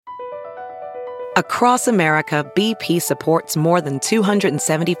Across America, BP supports more than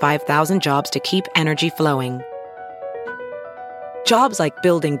 275,000 jobs to keep energy flowing. Jobs like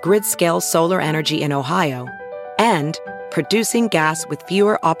building grid-scale solar energy in Ohio and producing gas with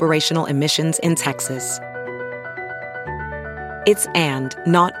fewer operational emissions in Texas. It's and,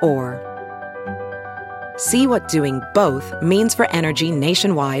 not or. See what doing both means for energy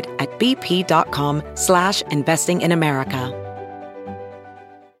nationwide at bp.com/investing in America.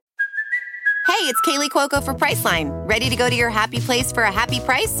 Hey, it's Kaylee Cuoco for Priceline. Ready to go to your happy place for a happy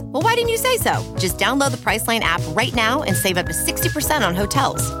price? Well, why didn't you say so? Just download the Priceline app right now and save up to 60% on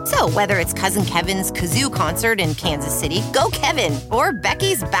hotels. So whether it's Cousin Kevin's Kazoo Concert in Kansas City, go Kevin, or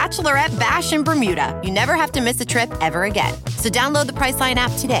Becky's Bachelorette Bash in Bermuda, you never have to miss a trip ever again. So download the Priceline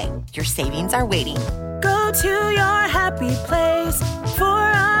app today. Your savings are waiting. Go to your happy place for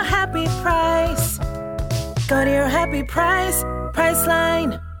a happy price. Go to your happy price,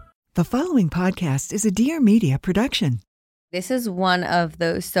 Priceline. The following podcast is a Dear Media production. This is one of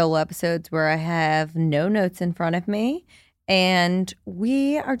those solo episodes where I have no notes in front of me, and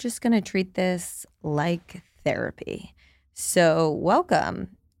we are just going to treat this like therapy. So welcome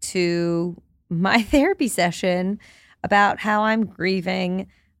to my therapy session about how I'm grieving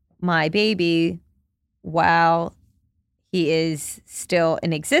my baby while he is still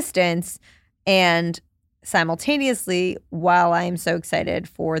in existence, and simultaneously while I am so excited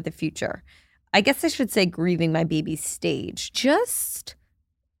for the future. I guess I should say grieving my baby's stage. Just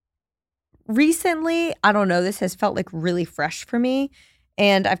recently, I don't know, this has felt like really fresh for me.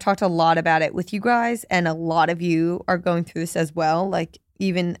 And I've talked a lot about it with you guys, and a lot of you are going through this as well. Like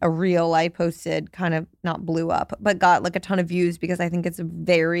even a reel I posted kind of not blew up, but got like a ton of views because I think it's a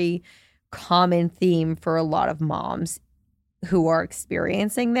very common theme for a lot of moms who are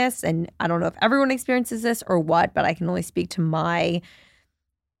experiencing this. And I don't know if everyone experiences this or what, but I can only speak to my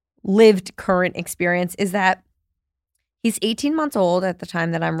lived current experience, is that he's 18 months old at the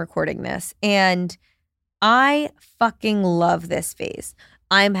time that I'm recording this. And I fucking love this phase.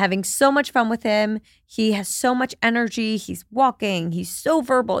 I'm having so much fun with him. He has so much energy. He's walking. He's so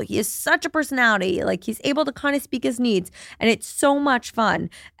verbal. He has such a personality. Like, he's able to kind of speak his needs. And it's so much fun.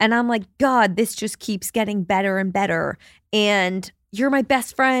 And I'm like, God, this just keeps getting better and better. And you're my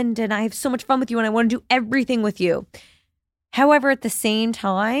best friend. And I have so much fun with you. And I want to do everything with you. However, at the same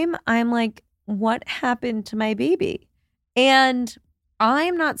time, I'm like, what happened to my baby? And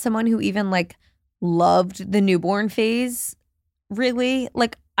I'm not someone who even like loved the newborn phase. Really,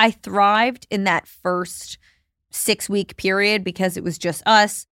 like I thrived in that first 6-week period because it was just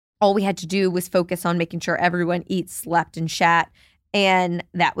us. All we had to do was focus on making sure everyone eats, slept, and shat. And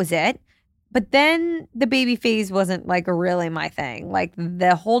that was it. But then the baby phase wasn't like really my thing. Like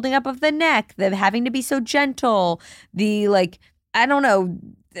the holding up of the neck, the having to be so gentle, the like, I don't know.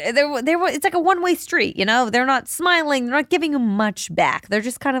 It's like a one-way street, you know? They're not smiling. They're not giving you much back. They're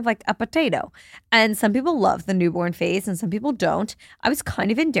just kind of like a potato. And some people love the newborn phase and some people don't. I was kind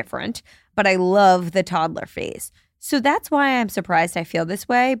of indifferent, but I love the toddler phase. So that's why I'm surprised I feel this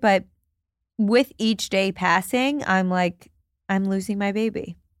way. But with each day passing, I'm like, I'm losing my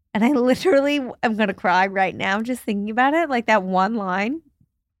baby. And I literally am going to cry right now just thinking about it. Like that one line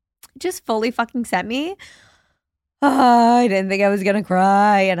just fully fucking sent me. Oh, I didn't think I was going to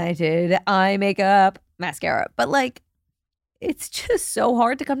cry, and I did. Eye makeup, mascara. But, like, it's just so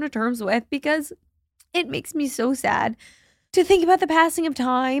hard to come to terms with because it makes me so sad to think about the passing of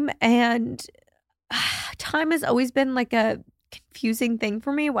time. And time has always been, like, a confusing thing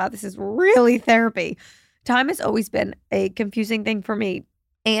for me. Wow, this is really therapy. Time has always been a confusing thing for me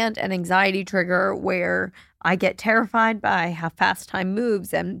and an anxiety trigger where I get terrified by how fast time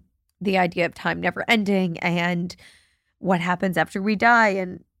moves and the idea of time never ending and what happens after we die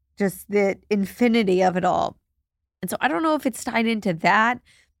and just the infinity of it all. And so I don't know if it's tied into that.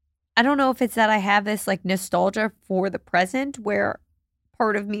 I don't know if it's that I have this like nostalgia for the present where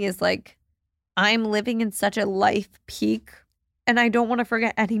part of me is like, I'm living in such a life peak and I don't want to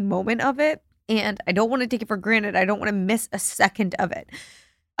forget any moment of it. And I don't want to take it for granted. I don't want to miss a second of it.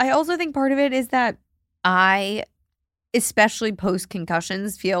 I also think part of it is that I, especially post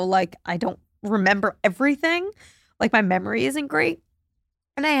concussions, feel like I don't remember everything. Like my memory isn't great.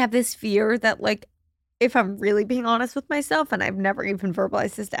 And I have this fear that like, if I'm really being honest with myself, and I've never even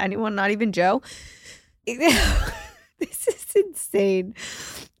verbalized this to anyone, not even Joe, this is insane,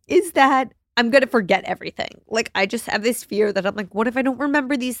 is that I'm going to forget everything. Like I just have this fear that I'm like, what if I don't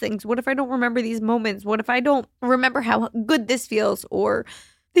remember these things? What if I don't remember these moments? What if I don't remember how good this feels or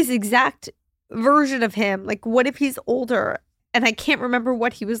this exact version of him? Like, what if he's older and I can't remember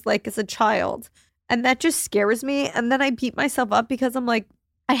what he was like as a child? And that just scares me. And then I beat myself up because I'm like,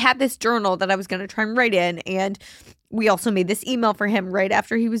 I had this journal that I was going to try and write in. And we also made this email for him right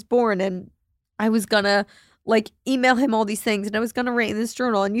after he was born. And I was going to like email him all these things and I was going to write in this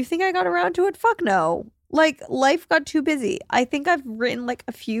journal. And you think I got around to it? Fuck no. Like life got too busy. I think I've written like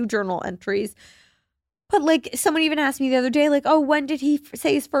a few journal entries. But like someone even asked me the other day, like, oh, when did he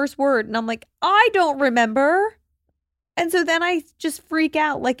say his first word? And I'm like, I don't remember. And so then I just freak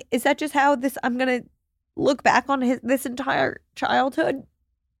out. Like, is that just how I'm going to look back on this entire childhood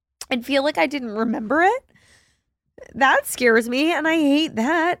and feel like I didn't remember it? That scares me and I hate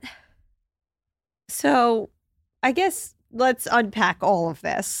that. So I guess let's unpack all of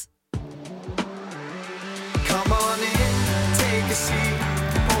this. Come on in, take a seat,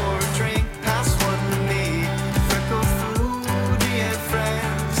 pour a drink, pass one to me. Freckle foodie and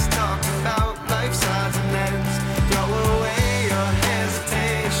friends, talk about life, sides and ends. Throw away your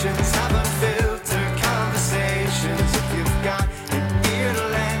hesitations, have unfiltered conversations. If you've got an ear to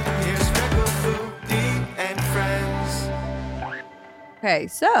lend, here's Freckle foodie and friends. Okay,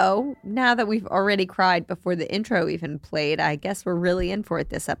 so now that we've already cried before the intro even played, I guess we're really in for it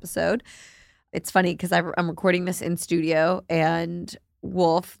this episode. It's funny because I'm recording this in studio and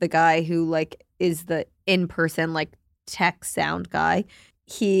Wolf, the guy who like is the in-person like tech sound guy,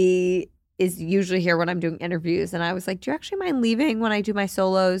 he is usually here when I'm doing interviews. And I was like, do you actually mind leaving when I do my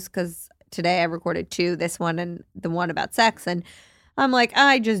solos? Because today I recorded 2, this one and the one about sex. And I'm like,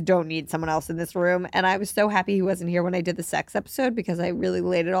 I just don't need someone else in this room. And I was so happy he wasn't here when I did the sex episode because I really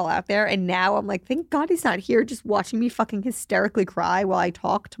laid it all out there. And now I'm like, thank God he's not here just watching me fucking hysterically cry while I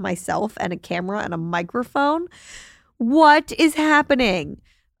talk to myself and a camera and a microphone. What is happening?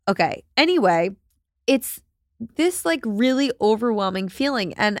 Okay. Anyway, it's this like really overwhelming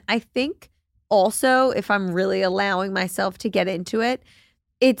feeling. And I think also if I'm really allowing myself to get into it,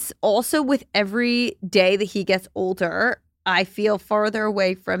 it's also with every day that he gets older, I feel farther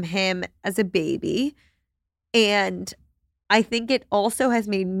away from him as a baby. And I think it also has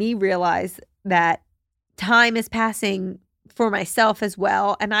made me realize that time is passing for myself as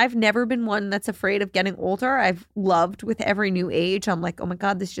well. And I've never been one that's afraid of getting older. I've loved with every new age. I'm like, oh my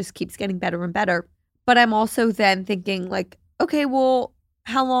God, this just keeps getting better and better. But I'm also then thinking like, okay, well,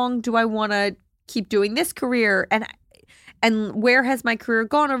 how long do I want to keep doing this career? And where has my career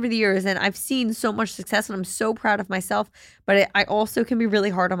gone over the years? And I've seen so much success and I'm so proud of myself. But I also can be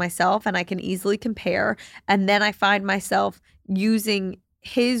really hard on myself and I can easily compare. And then I find myself using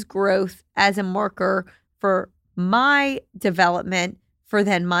his growth as a marker for my development for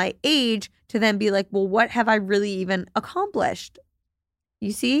then my age to then be like, well, what have I really even accomplished?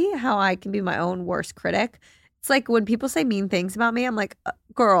 You see how I can be my own worst critic? It's like when people say mean things about me, I'm like,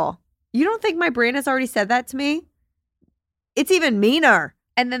 girl, you don't think my brain has already said that to me? It's even meaner.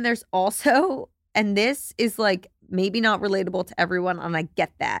 And then there's also, and this is like maybe not relatable to everyone, and I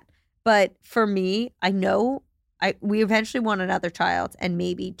get that. But for me, I know we eventually want another child and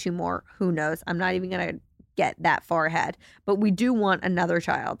maybe 2 more. Who knows? I'm not even going to get that far ahead. But we do want another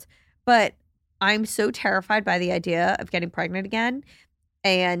child. But I'm so terrified by the idea of getting pregnant again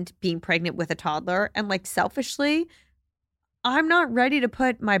and being pregnant with a toddler. And like selfishly, I'm not ready to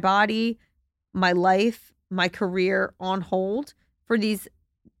put my body, my life, my career on hold for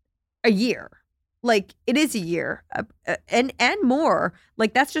a year. Like it is a year and more.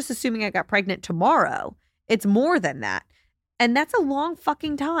 Like that's just assuming I got pregnant tomorrow. It's more than that. And that's a long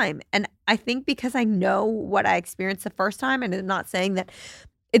fucking time. And I think because I know what I experienced the first time, and I'm not saying that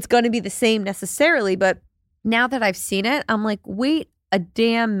it's going to be the same necessarily, but now that I've seen it, I'm like, wait a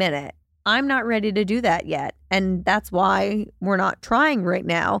damn minute. I'm not ready to do that yet. And that's why we're not trying right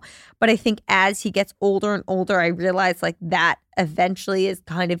now. But I think as he gets older and older, I realize like that eventually is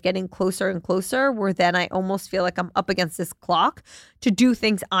kind of getting closer and closer, where then I almost feel like I'm up against this clock to do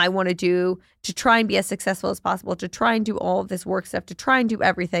things I want to do, to try and be as successful as possible, to try and do all of this work stuff, to try and do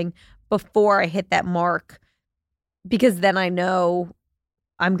everything before I hit that mark. Because then I know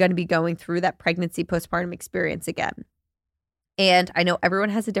I'm going to be going through that pregnancy postpartum experience again. And I know everyone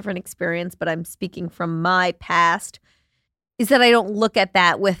has a different experience, but I'm speaking from my past, is that I don't look at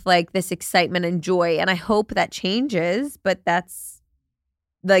that with like this excitement and joy. And I hope that changes, but that's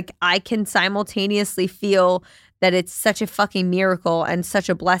like, I can simultaneously feel that it's such a fucking miracle and such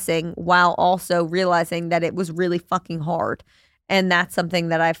a blessing while also realizing that it was really fucking hard. And that's something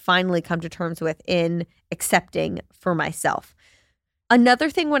that I've finally come to terms with in accepting for myself.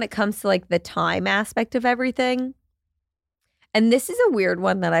 Another thing when it comes to like the time aspect of everything, and this is a weird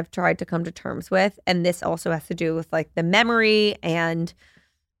one that I've tried to come to terms with. And this also has to do with like the memory and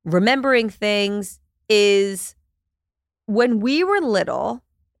remembering things, is when we were little,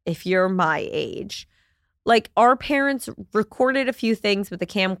 if you're my age, Like, our parents recorded a few things with a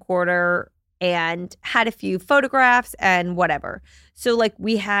camcorder and had a few photographs and whatever. So, like,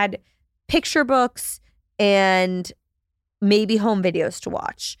 we had picture books and maybe home videos to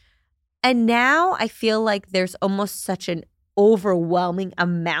watch. And now I feel like there's almost such an overwhelming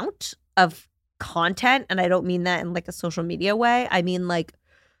amount of content. And I don't mean that in like a social media way. I mean, like,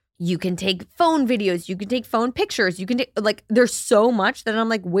 you can take phone videos, you can take phone pictures, you can take, like, there's so much that I'm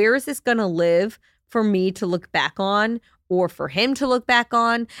like, where is this going to live for me to look back on or for him to look back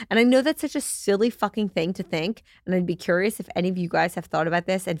on? And I know that's such a silly fucking thing to think. And I'd be curious if any of you guys have thought about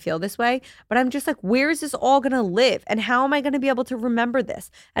this and feel this way. But I'm just like, where is this all going to live? And how am I going to be able to remember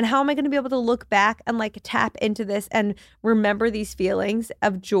this? And how am I going to be able to look back and like tap into this and remember these feelings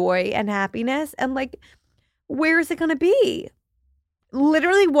of joy and happiness? And like, where is it going to be?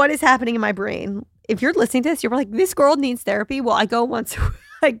 Literally, what is happening in my brain? If you're listening to this, you're like, this girl needs therapy. Well, I go once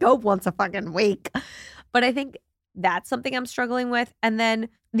a fucking week. But I think that's something I'm struggling with. And then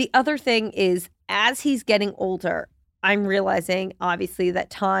the other thing is, as he's getting older, I'm realizing obviously that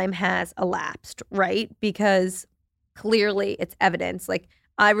time has elapsed, right? Because clearly it's evidence. Like,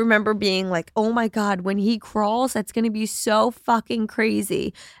 I remember being like, oh my God, when he crawls, that's going to be so fucking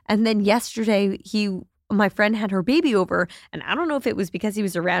crazy. And then yesterday, my friend had her baby over, and I don't know if it was because he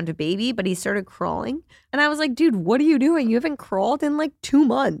was around a baby, but he started crawling. And I was like, dude, what are you doing? You haven't crawled in like 2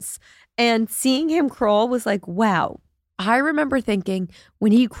 months. And seeing him crawl was like, wow. I remember thinking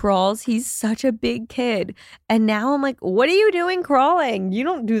when he crawls, he's such a big kid. And now I'm like, what are you doing crawling? You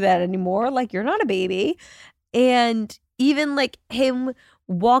don't do that anymore. Like, you're not a baby. And even like him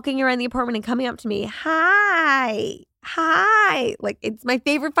walking around the apartment and coming up to me, hi. Like, it's my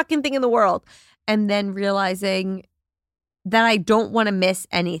favorite fucking thing in the world. And then realizing that I don't want to miss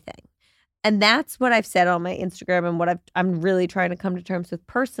anything. And that's what I've said on my Instagram, and what I'm really trying to come to terms with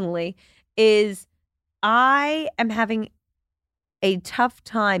personally is I am having a tough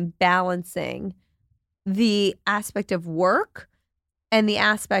time balancing the aspect of work and the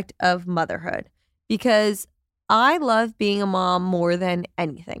aspect of motherhood, because I love being a mom more than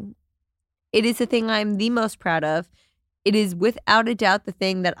anything. It is the thing I'm the most proud of. It is without a doubt the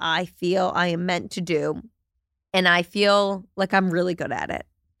thing that I feel I am meant to do. And I feel like I'm really good at it.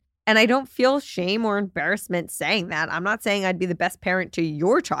 And I don't feel shame or embarrassment saying that. I'm not saying I'd be the best parent to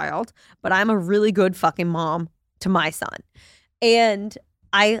your child, but I'm a really good fucking mom to my son. And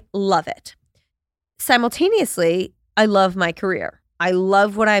I love it. Simultaneously, I love my career. I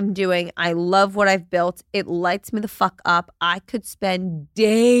love what I'm doing. I love what I've built. It lights me the fuck up. I could spend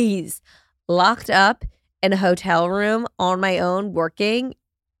days locked up in a hotel room on my own working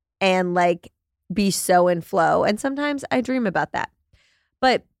and like be so in flow. And sometimes I dream about that.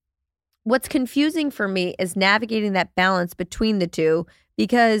 But what's confusing for me is navigating that balance between the two,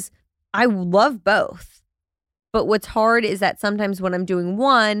 because I love both. But what's hard is that sometimes when I'm doing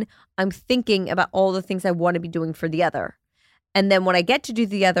one, I'm thinking about all the things I want to be doing for the other. And then when I get to do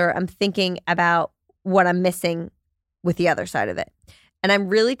the other, I'm thinking about what I'm missing with the other side of it. And I'm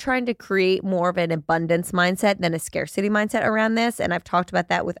really trying to create more of an abundance mindset than a scarcity mindset around this. And I've talked about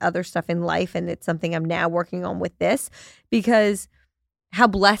that with other stuff in life. And it's something I'm now working on with this, because how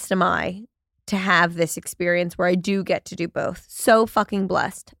blessed am I to have this experience where I do get to do both. So fucking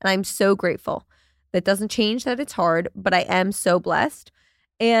blessed. And I'm so grateful. That doesn't change that it's hard, but I am so blessed.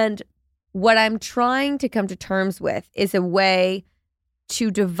 And what I'm trying to come to terms with is a way to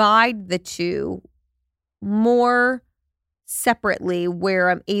divide the two more separately, where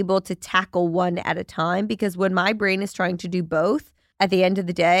I'm able to tackle one at a time. Because when my brain is trying to do both, at the end of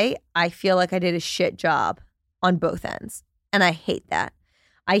the day, I feel like I did a shit job on both ends. And I hate that.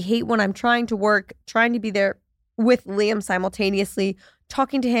 I hate when I'm trying to work, trying to be there with Liam simultaneously,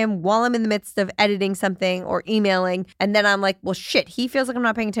 talking to him while I'm in the midst of editing something or emailing. And then I'm like, well, shit, he feels like I'm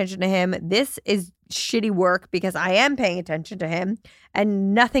not paying attention to him. This is shitty work because I am paying attention to him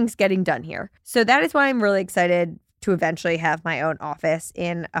and nothing's getting done here. So that is why I'm really excited to eventually have my own office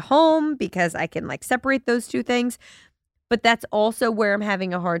in a home, because I can like separate those two things. But that's also where I'm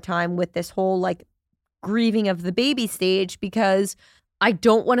having a hard time with this whole like grieving of the baby stage, because I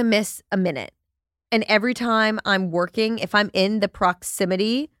don't want to miss a minute. And every time I'm working, if I'm in the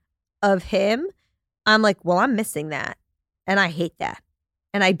proximity of him, I'm like, well, I'm missing that. And I hate that.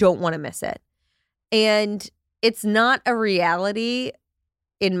 And I don't want to miss it. And it's not a reality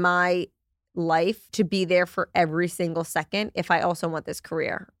in my life to be there for every single second if I also want this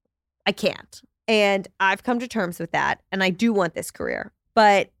career. I can't. And I've come to terms with that. And I do want this career.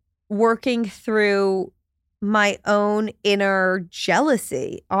 But working through my own inner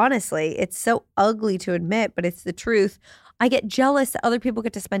jealousy, honestly, it's so ugly to admit, but it's the truth. I get jealous that other people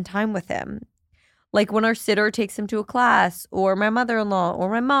get to spend time with him. Like when our sitter takes him to a class, or my mother-in-law, or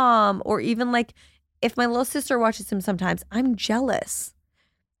my mom, or even like if my little sister watches him sometimes, I'm jealous.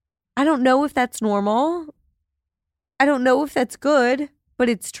 I don't know if that's normal. I don't know if that's good, but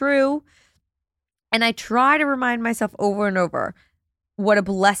it's true. And I try to remind myself over and over what a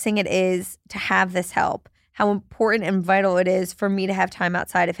blessing it is to have this help, how important and vital it is for me to have time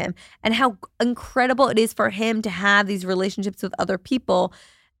outside of him, and how incredible it is for him to have these relationships with other people,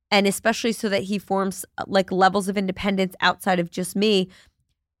 and especially so that he forms like levels of independence outside of just me.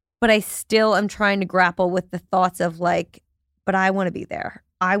 But I still am trying to grapple with the thoughts of like, but I want to be there.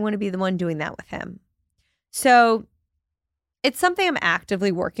 I want to be the one doing that with him. So it's something I'm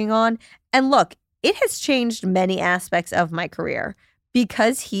actively working on. And look, it has changed many aspects of my career.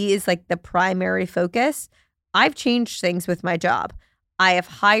 Because he is like the primary focus, I've changed things with my job. I have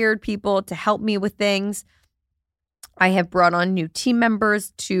hired people to help me with things. I have brought on new team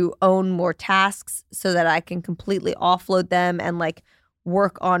members to own more tasks so that I can completely offload them and like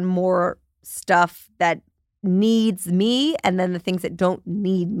work on more stuff that needs me. And then the things that don't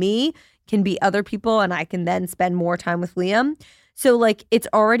need me can be other people, and I can then spend more time with Liam. So like it's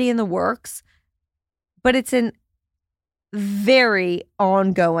already in the works, but it's an very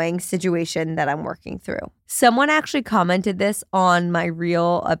ongoing situation that I'm working through. Someone actually commented this on my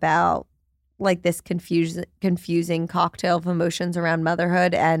reel about like this confusing cocktail of emotions around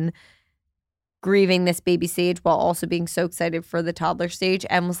motherhood and grieving this baby stage while also being so excited for the toddler stage,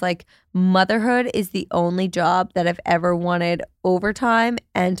 and was like, motherhood is the only job that I've ever wanted overtime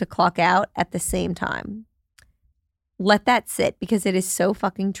and to clock out at the same time. Let that sit, because it is so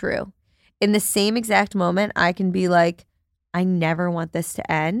fucking true. In the same exact moment, I can be like, I never want this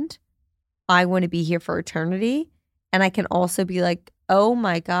to end. I want to be here for eternity. And I can also be like, oh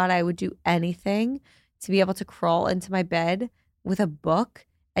my God, I would do anything to be able to crawl into my bed with a book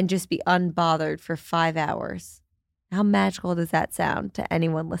and just be unbothered for 5 hours. How magical does that sound to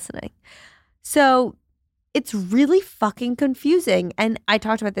anyone listening? So it's really fucking confusing. And I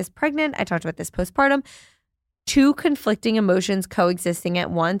talked about this pregnant. I talked about this postpartum. Two conflicting emotions coexisting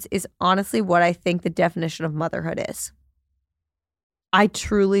at once is honestly what I think the definition of motherhood is. I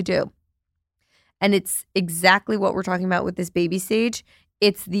truly do. And it's exactly what we're talking about with this baby stage.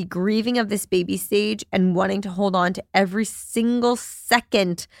 It's the grieving of this baby stage and wanting to hold on to every single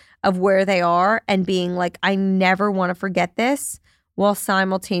second of where they are and being like, I never want to forget this, while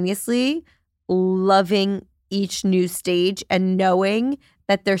simultaneously loving each new stage and knowing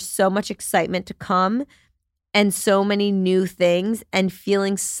that there's so much excitement to come and so many new things, and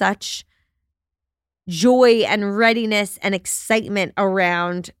feeling such joy and readiness and excitement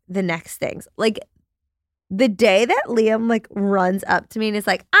around the next things. Like the day that Liam like runs up to me and is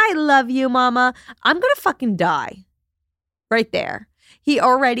like, I love you, mama, I'm going to fucking die right there. He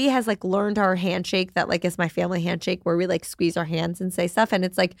already has like learned our handshake that like is my family handshake, where we like squeeze our hands and say stuff. And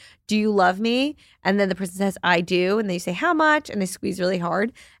it's like, do you love me? And then the person says, I do. And they say, how much? And they squeeze really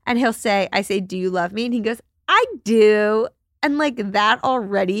hard. And he'll say, I say, do you love me? And he goes, I do. And like that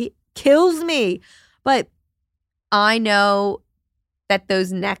already kills me. But I know that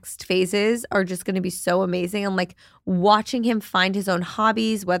those next phases are just going to be so amazing. And like watching him find his own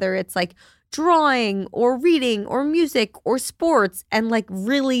hobbies, whether it's like drawing or reading or music or sports, and like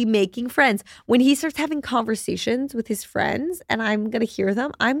really making friends. When he starts having conversations with his friends and I'm going to hear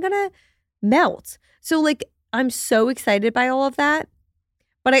them, I'm going to melt. So like I'm so excited by all of that.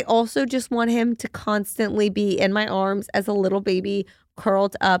 But I also just want him to constantly be in my arms as a little baby,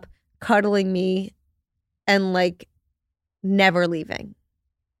 curled up, cuddling me, and like never leaving.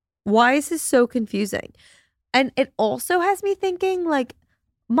 Why is this so confusing? And it also has me thinking like,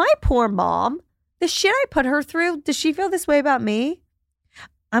 my poor mom, the shit I put her through, does she feel this way about me?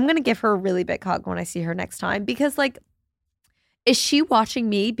 I'm going to give her a really big hug when I see her next time, because like, is she watching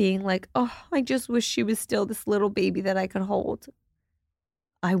me being like, oh, I just wish she was still this little baby that I could hold?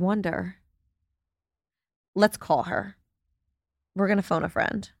 I wonder. Let's call her. We're going to phone a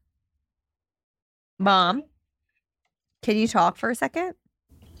friend. Mom, can you talk for a second?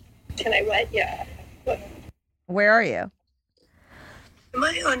 Can I what? Yeah. What? Where are you? Am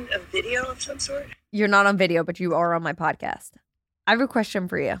I on a video of some sort? You're not on video, but you are on my podcast. I have a question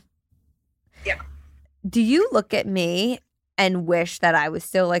for you. Yeah. Do you look at me and wish that I was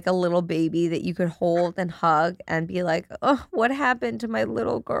still like a little baby that you could hold and hug and be like, oh, what happened to my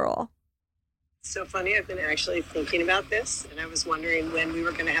little girl? It's so funny. I've been actually thinking about this, and I was wondering when we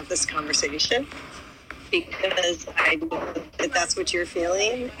were going to have this conversation, because I know that that's what you're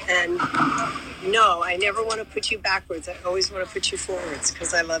feeling. And no, I never want to put you backwards. I always want to put you forwards,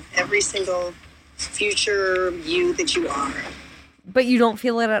 because I love every single future you that you are. But you don't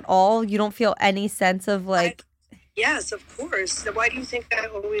feel it at all? You don't feel any sense of like... Yes, of course. So why do you think I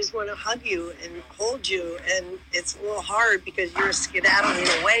always want to hug you and hold you? And it's a little hard because you're skedaddling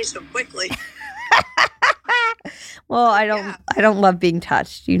away so quickly. Well, I don't love being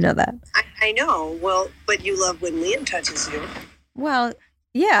touched. You know that. I know. Well, but you love when Liam touches you. Well,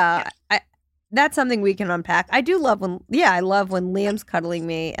 yeah. That's something we can unpack. I do love I love when Liam's cuddling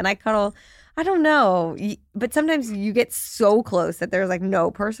me and I cuddle. I don't know. But sometimes you get so close that there's like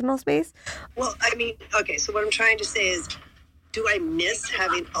no personal space. Well, I mean, okay. So what I'm trying to say is, do I miss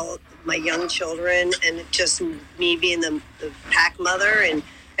having all my young children and just me being the pack mother and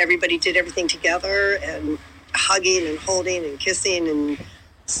everybody did everything together and hugging and holding and kissing and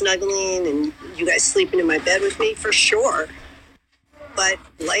snuggling and you guys sleeping in my bed with me? For sure. But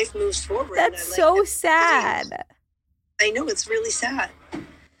life moves forward. That's so sad. I know, it's really sad.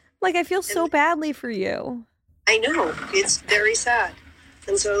 Like, I feel so badly for you. I know. It's very sad.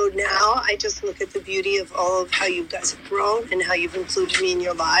 And so now I just look at the beauty of all of how you guys have grown and how you've included me in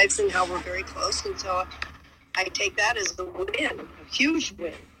your lives and how we're very close. And so I take that as a win, a huge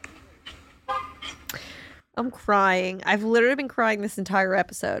win. I'm crying. I've literally been crying this entire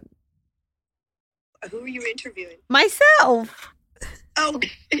episode. Who are you interviewing? Myself. Oh.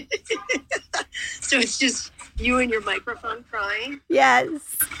 So it's just you and your microphone crying? Yes.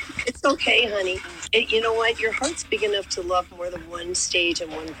 It's okay, honey. You know what? Your heart's big enough to love more than one stage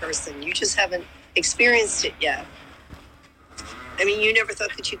and one person. You just haven't experienced it yet. I mean, you never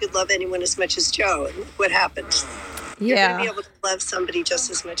thought that you could love anyone as much as Joe. And what happened? Yeah. You're going to be able to love somebody just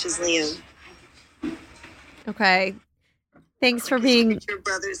as much as Liam. Okay. Thanks for being... Your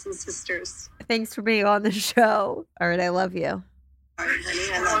brothers and sisters. Thanks for being on the show. All right, I love you. All right,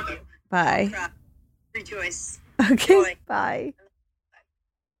 honey, I love you. Bye. Rejoice. Okay, bye.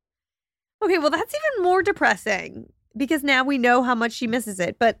 Okay, well, that's even more depressing because now we know how much she misses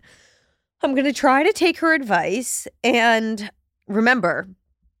it. But I'm going to try to take her advice and remember,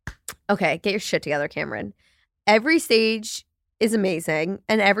 okay, get your shit together, Cameron. Every stage is amazing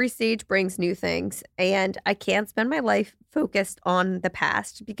and every stage brings new things. And I can't spend my life focused on the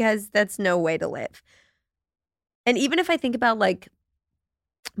past because that's no way to live. And even if I think about like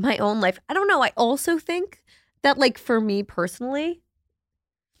my own life, I don't know. I also think that like for me personally,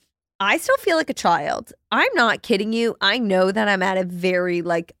 I still feel like a child. I'm not kidding you. I know that I'm at a very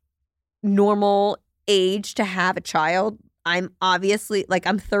like normal age to have a child. I'm obviously like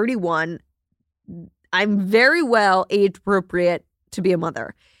I'm 31. I'm very well age appropriate to be a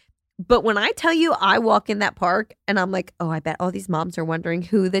mother. But when I tell you I walk in that park and I'm like, oh, I bet all these moms are wondering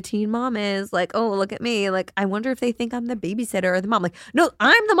who the teen mom is. Like, oh, look at me. Like, I wonder if they think I'm the babysitter or the mom. Like, no,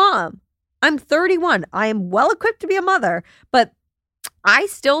 I'm the mom. I'm 31. I am well equipped to be a mother, but I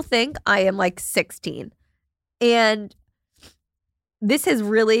still think I am like 16. And this has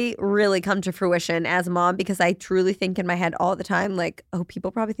really, really come to fruition as a mom because I truly think in my head all the time, like, oh,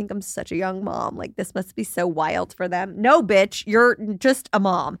 people probably think I'm such a young mom. Like, this must be so wild for them. No, bitch, you're just a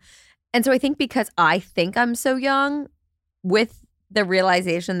mom. And so I think because I think I'm so young with the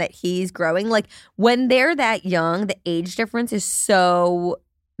realization that he's growing, like when they're that young, the age difference is so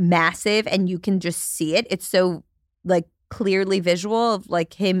massive and you can just see it. It's so like clearly visual of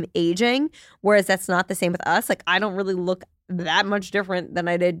like him aging, whereas that's not the same with us. Like I don't really look that much different than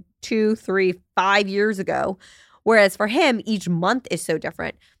I did 2, 3, 5 years ago. Whereas for him, each month is so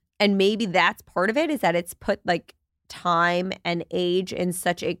different. And maybe that's part of it is that it's put like time and age in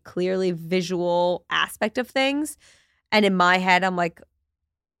such a clearly visual aspect of things. And in my head, I'm like,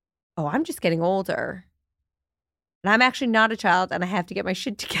 oh, I'm just getting older. And I'm actually not a child and I have to get my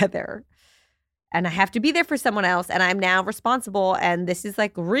shit together. And I have to be there for someone else. And I'm now responsible. And this is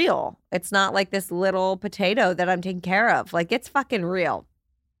like real. It's not like this little potato that I'm taking care of. Like it's fucking real.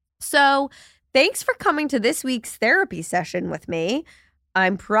 So thanks for coming to this week's therapy session with me.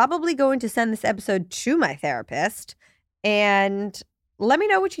 I'm probably going to send this episode to my therapist. And let me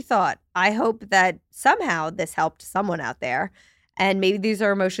know what you thought. I hope that somehow this helped someone out there. And maybe these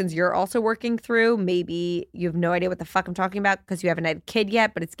are emotions you're also working through. Maybe you have no idea what the fuck I'm talking about because you haven't had a kid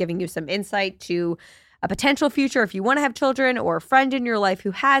yet, but it's giving you some insight to a potential future if you want to have children or a friend in your life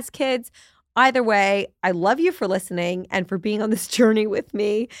who has kids. Either way, I love you for listening and for being on this journey with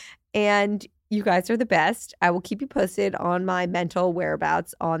me. And you guys are the best. I will keep you posted on my mental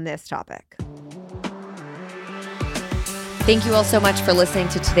whereabouts on this topic. Thank you all so much for listening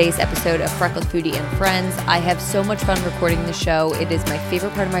to today's episode of Freckled Foodie and Friends. I have so much fun recording the show. It is my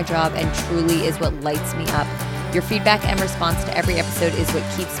favorite part of my job and truly is what lights me up. Your feedback and response to every episode is what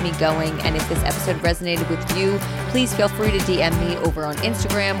keeps me going. And if this episode resonated with you, please feel free to DM me over on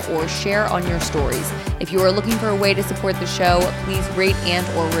Instagram or share on your stories. If you are looking for a way to support the show, please rate and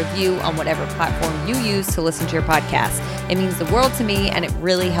or review on whatever platform you use to listen to your podcast. It means the world to me, and it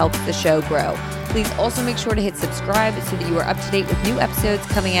really helps the show grow. Please also make sure to hit subscribe so that you are up to date with new episodes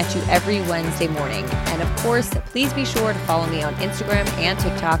coming at you every Wednesday morning. And of course, please be sure to follow me on Instagram and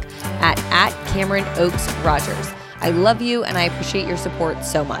TikTok at Cameron Oakes Rogers. I love you and I appreciate your support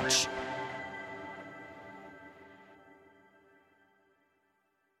so much.